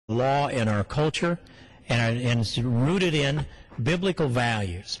law in our culture, and it's rooted in biblical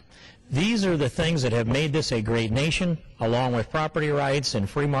values. These are the things that have made this a great nation, along with property rights and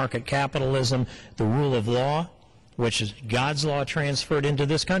free market capitalism, the rule of law, which is God's law transferred into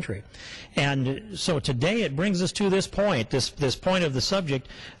this country. And so today it brings us to this point, this point of the subject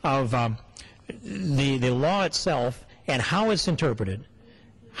of the law itself and how it's interpreted,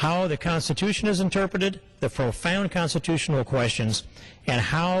 how the Constitution is interpreted, the profound constitutional questions, and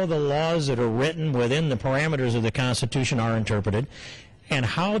how the laws that are written within the parameters of the Constitution are interpreted, and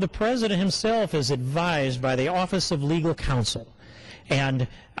how the President himself is advised by the Office of Legal Counsel. And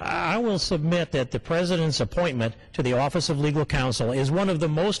I will submit that the President's appointment to the Office of Legal Counsel is one of the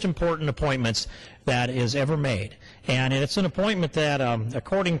most important appointments that is ever made. And it's an appointment that,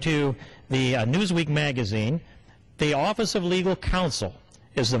 according to the Newsweek magazine, the Office of Legal Counsel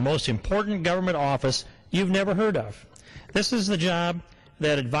is the most important government office you've never heard of. This is the job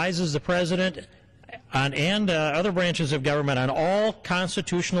that advises the President and other branches of government on all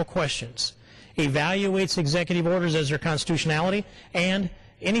constitutional questions, evaluates executive orders as their constitutionality, and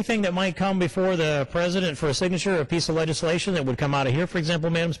anything that might come before the President for a signature, a piece of legislation that would come out of here, for example,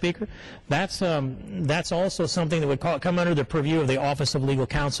 Madam Speaker, that's also something that would come under the purview of the Office of Legal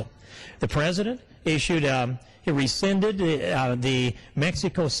Counsel. The President issued, he rescinded the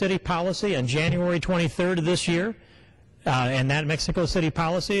Mexico City policy on January 23rd of this year. And that Mexico City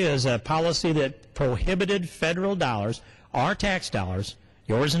policy is a policy that prohibited federal dollars, our tax dollars,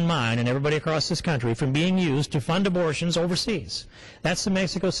 yours and mine and everybody across this country, from being used to fund abortions overseas. That's the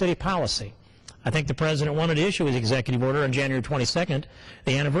Mexico City policy. I think the President wanted to issue his executive order on January 22nd,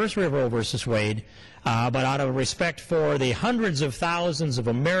 the anniversary of Roe versus Wade, but out of respect for the hundreds of thousands of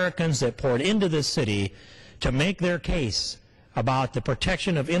Americans that poured into this city to make their case about the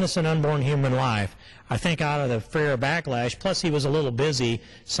protection of innocent unborn human life, I think out of the fear of backlash, plus he was a little busy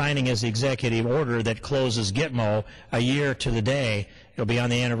signing his executive order that closes Gitmo a year to the day. It'll be on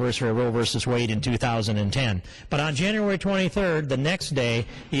the anniversary of Roe versus Wade in 2010. But on January 23rd, the next day,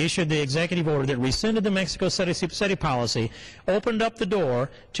 he issued the executive order that rescinded the Mexico City policy, opened up the door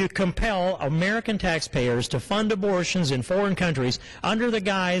to compel American taxpayers to fund abortions in foreign countries under the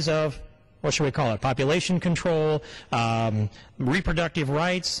guise of, what should we call it, population control, reproductive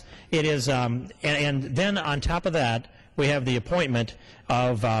rights. It is, and then on top of that, we have the appointment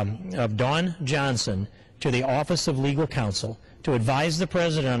of Dawn Johnsen to the Office of Legal Counsel to advise the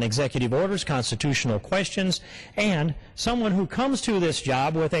President on executive orders, constitutional questions, and someone who comes to this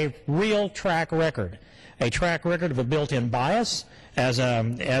job with a real track record of a built-in bias as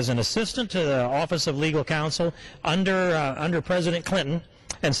an assistant to the Office of Legal Counsel under President Clinton,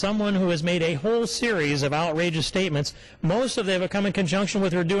 and someone who has made a whole series of outrageous statements. Most of them have come in conjunction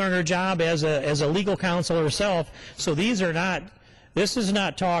with her doing her job as a legal counsel herself. So this is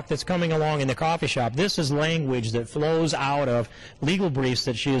not talk that's coming along in the coffee shop. This is language that flows out of legal briefs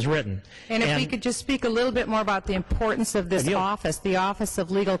that she has written. And if we could just speak a little bit more about the importance of this office, the Office of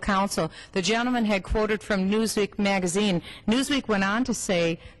Legal Counsel. The gentleman had quoted from Newsweek magazine. Newsweek went on to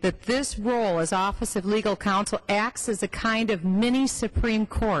say that this role as Office of Legal Counsel acts as a kind of mini Supreme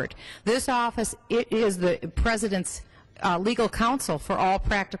Court. This office, it is the President's legal counsel for all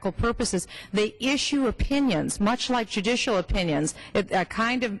practical purposes. They issue opinions, much like judicial opinions, a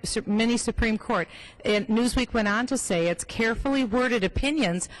kind of mini Supreme Court. And Newsweek went on to say its carefully worded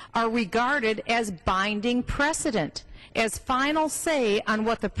opinions are regarded as binding precedent, as final say on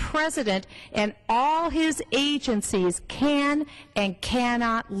what the President and all his agencies can and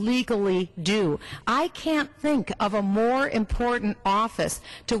cannot legally do. I can't think of a more important office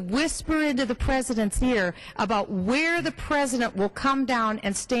to whisper into the President's ear about where the President will come down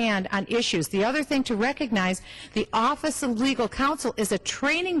and stand on issues. The other thing to recognize, the Office of Legal Counsel is a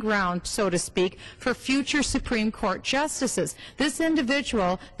training ground, so to speak, for future Supreme Court justices. This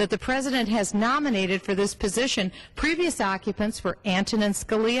individual that the President has nominated for this position, previous occupants were Antonin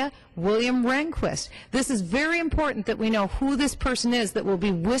Scalia, William Rehnquist. This is very important that we know who this person is that will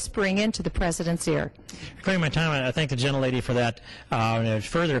be whispering into the President's ear. Clearing my time, I thank the gentlelady for that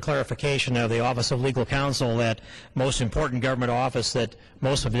further clarification of the Office of Legal Counsel, that most important government office that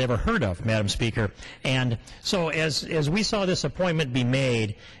most have never heard of, Madam Speaker. And so as we saw this appointment be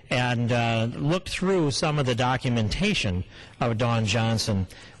made and looked through some of the documentation of Dawn Johnsen,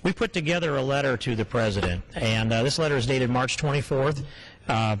 we put together a letter to the President. And this letter is dated March 24th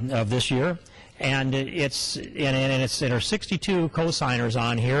of this year. And it's there are 62 co-signers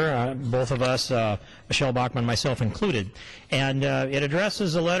on here, both of us, Michele, Bachmann, myself included. And it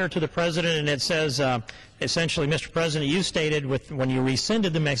addresses a letter to the President, and it says, essentially, Mr. President, you stated when you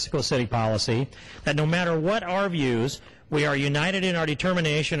rescinded the Mexico City policy that no matter what our views, we are united in our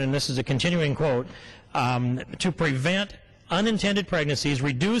determination, and this is a continuing quote, to prevent unintended pregnancies,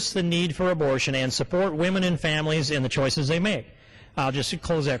 reduce the need for abortion, and support women and families in the choices they make. I'll just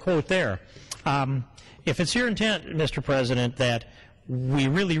close that quote there. If it's your intent, Mr. President, that we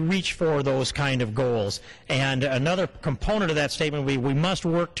really reach for those kind of goals, and another component of that statement would be we must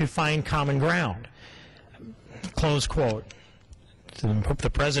work to find common ground. Close quote. The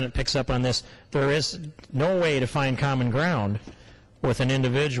President picks up on this. There is no way to find common ground with an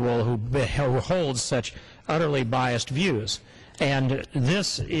individual who holds such utterly biased views. And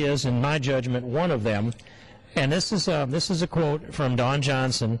this is, in my judgment, one of them. And this is a quote from Dawn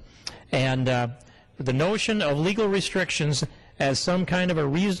Johnsen. And the notion of legal restrictions as some kind of a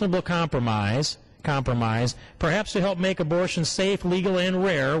reasonable compromise, perhaps to help make abortion safe, legal, and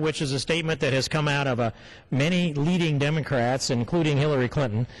rare, which is a statement that has come out of many leading Democrats, including Hillary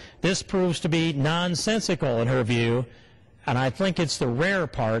Clinton. This proves to be nonsensical in her view, and I think it's the rare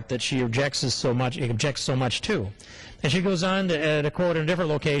part that she objects so much to. And she goes on to quote in a different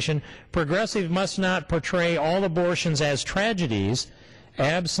location, "Progressive must not portray all abortions as tragedies,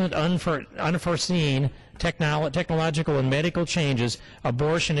 absent unforeseen technological and medical changes.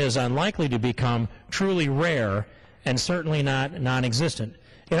 Abortion is unlikely to become truly rare and certainly not non-existent."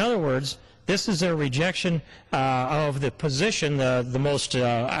 In other words, this is a rejection of the position, the most,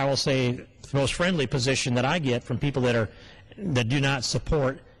 I will say, the most friendly position that I get from people that do not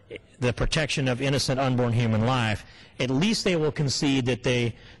support the protection of innocent unborn human life. At least they will concede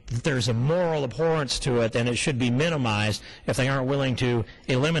that there's a moral abhorrence to it and it should be minimized if they aren't willing to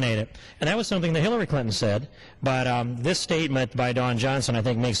eliminate it. And that was something that Hillary Clinton said, but this statement by Dawn Johnsen, I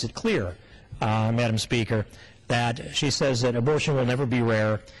think, makes it clear, Madam Speaker, that she says that abortion will never be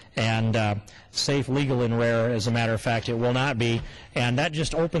rare, and safe, legal, and rare, as a matter of fact, it will not be. And that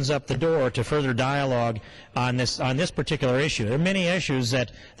just opens up the door to further dialogue on this particular issue. There are many issues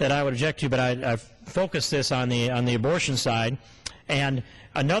that I would object to, but I focus this on the abortion side. And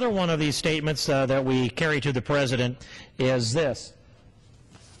another one of these statements that we carry to the President is this.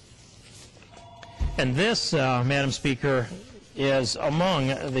 And this, Madam Speaker, is among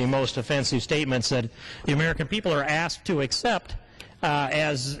the most offensive statements that the American people are asked to accept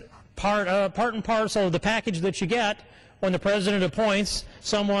as part and parcel of the package that you get when the President appoints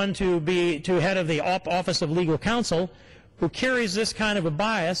someone to head of the Office of Legal Counsel who carries this kind of a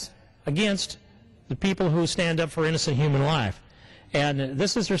bias against the people who stand up for innocent human life. And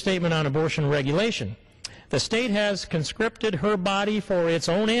this is her statement on abortion regulation. "The state has conscripted her body for its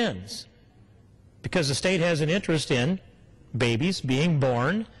own ends because the state has an interest in babies being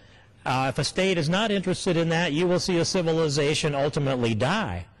born. If a state is not interested in that, you will see a civilization ultimately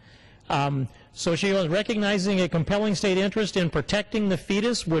die." So she was recognizing a compelling state interest in protecting the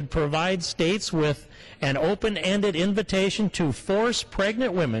fetus would provide states with an open-ended invitation to force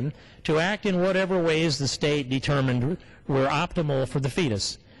pregnant women to act in whatever ways the state determined were optimal for the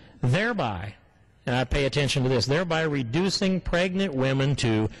fetus, thereby, and I pay attention to this, thereby reducing pregnant women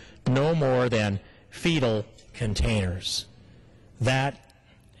to no more than fetal containers. That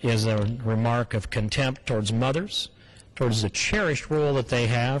is a remark of contempt towards mothers, towards the cherished role that they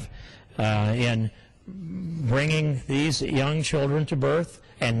have in bringing these young children to birth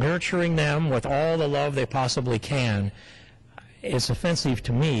and nurturing them with all the love they possibly can. It's offensive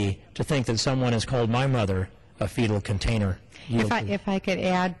to me to think that someone has called my mother a fetal container. If I could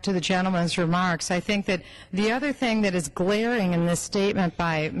add to the gentleman's remarks, I think that the other thing that is glaring in this statement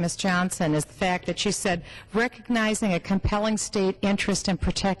by Ms. Johnsen is the fact that she said, recognizing a compelling state interest in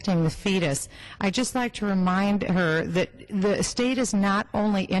protecting the fetus. I'd just like to remind her that the state is not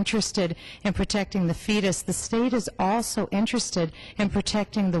only interested in protecting the fetus, the state is also interested in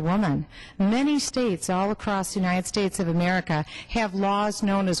protecting the woman. Many states all across the United States of America have laws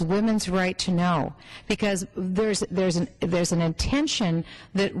known as women's right to know, because there's an intention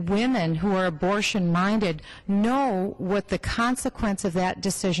that women who are abortion-minded know what the consequence of that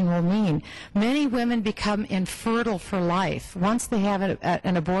decision will mean. Many women become infertile for life. Once they have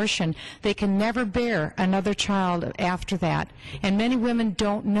an abortion, they can never bear another child after that. And many women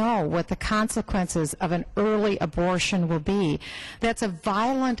don't know what the consequences of an early abortion will be. That's a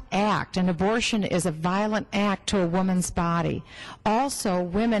violent act. An abortion is a violent act to a woman's body. Also,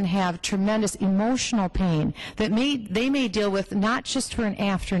 women have tremendous emotional pain that they may deal with not just for an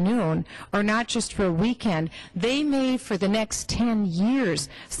afternoon or not just for a weekend. They may, for the next 10 years,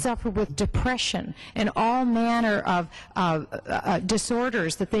 suffer with depression and all manner of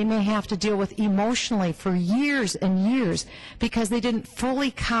disorders that they may have to deal with emotionally for years and years because they didn't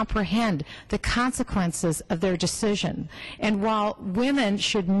fully comprehend the consequences of their decision. And while women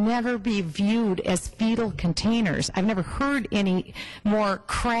should never be viewed as fetal containers, I've never heard any more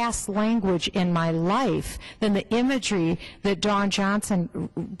crass language in my life than the imagery that Dawn Johnsen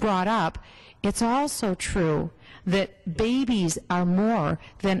brought up. It's also true that babies are more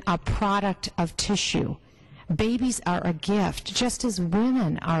than a product of tissue. Babies are a gift, just as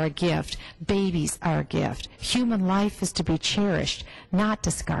women are a gift. Babies are a gift. Human life is to be cherished, not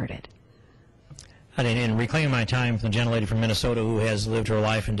discarded. In reclaiming my time from the gentlelady from Minnesota who has lived her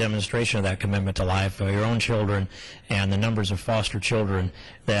life in demonstration of that commitment to life, your own children and the numbers of foster children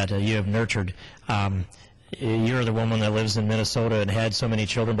that you have nurtured, you're the woman that lives in Minnesota and had so many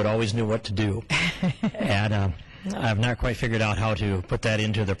children but always knew what to do. And I've not quite figured out how to put that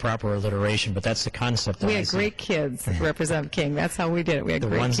into the proper alliteration, but that's the concept. We had great kids, Representative King. That's how we did it. We had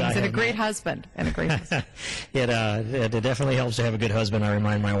great kids and a great husband. It definitely helps to have a good husband. I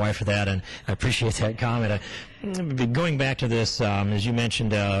remind my wife of that, and I appreciate that comment. Going back to this, as you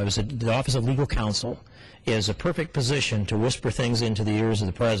mentioned, the Office of Legal Counsel is a perfect position to whisper things into the ears of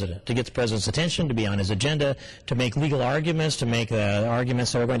the president, to get the president's attention, to be on his agenda, to make legal arguments, to make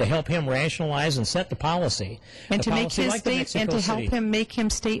arguments that are going to help him rationalize and set the policy. And to make his and to help him make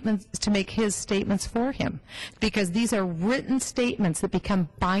him statements, to make his statements for him, because these are written statements that become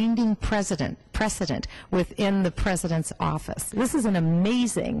binding precedent within the president's office. This is an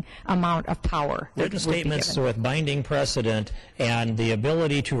amazing amount of power. Written statements with binding precedent and the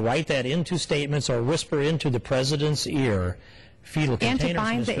ability to write that into statements or whisper into the president's ear. Fetal containers, and to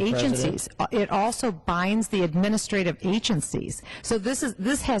bind the agencies. It also binds the administrative agencies. So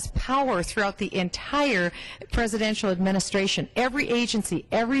this has power throughout the entire presidential administration. Every agency,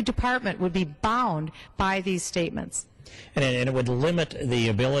 every department would be bound by these statements. And it would limit the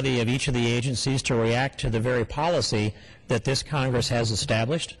ability of each of the agencies to react to the very policy that this Congress has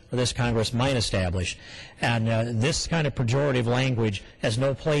established, or this Congress might establish. And this kind of pejorative language has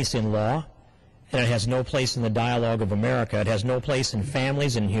no place in law, and it has no place in the dialogue of America. It has no place in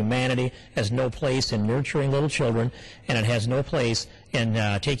families and humanity. It has no place in nurturing little children, and it has no place in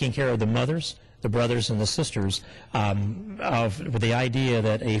taking care of the mothers, the brothers, and the sisters with the idea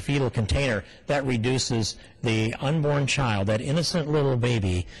that a fetal container, that reduces the unborn child, that innocent little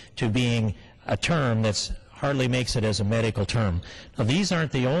baby, to being a term that's hardly makes it as a medical term. Now, these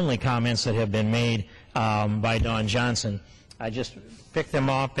aren't the only comments that have been made by Dawn Johnsen. I just picked them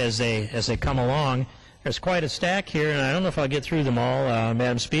up as they come along. There's quite a stack here, and I don't know if I'll get through them all,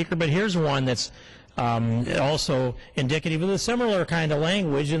 Madam Speaker, but here's one that's also indicative of the similar kind of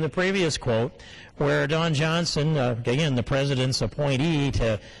language in the previous quote, where Dawn Johnsen, again, the president's appointee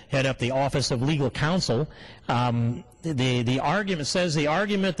to head up the Office of Legal Counsel, the argument says the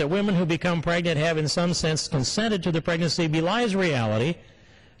argument that women who become pregnant have in some sense consented to the pregnancy belies reality.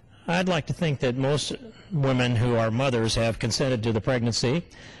 I'd like to think that most women who are mothers have consented to the pregnancy.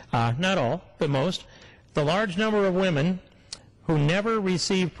 Not all, but most. The large number of women who never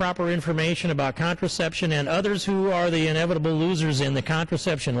receive proper information about contraception and others who are the inevitable losers in the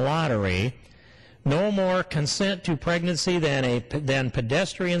contraception lottery no more consent to pregnancy than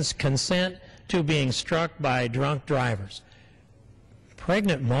pedestrians consent to being struck by drunk drivers.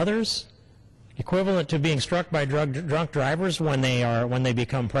 Pregnant mothers, equivalent to being struck by drunk drivers when they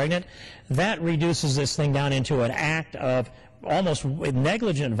become pregnant, that reduces this thing down into an act of almost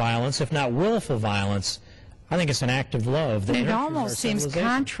negligent violence, if not willful violence. I think it's an act of love. And it almost seems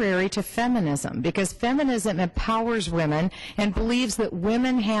contrary to feminism, because feminism empowers women and believes that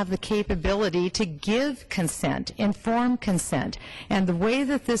women have the capability to give consent, informed consent. And the way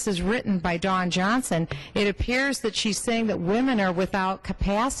that this is written by Dawn Johnsen, it appears that she's saying that women are without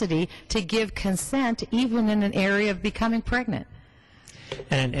capacity to give consent even in an area of becoming pregnant.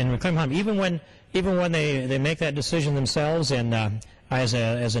 And even when they make that decision themselves, and as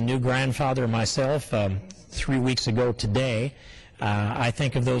a new grandfather myself, 3 weeks ago today, I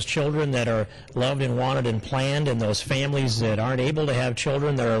think of those children that are loved and wanted and planned, and those families that aren't able to have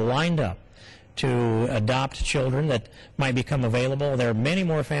children that are lined up to adopt children that might become available. There are many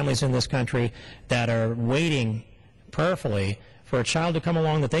more families in this country that are waiting prayerfully for a child to come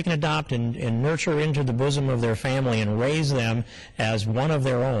along that they can adopt and nurture into the bosom of their family and raise them as one of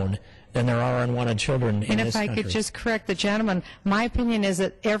their own. than there are unwanted children in And this if I country. could just correct the gentleman, my opinion is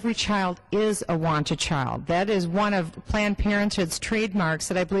that every child is a wanted child. That is one of Planned Parenthood's trademarks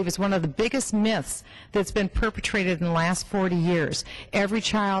that I believe is one of the biggest myths that's been perpetrated in the last 40 years. Every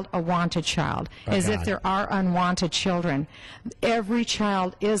child a wanted child, as if there are unwanted children. Every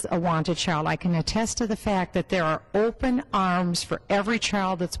child is a wanted child. I can attest to the fact that there are open arms for every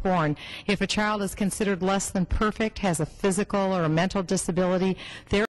child that's born. If a child is considered less than perfect, has a physical or a mental disability, there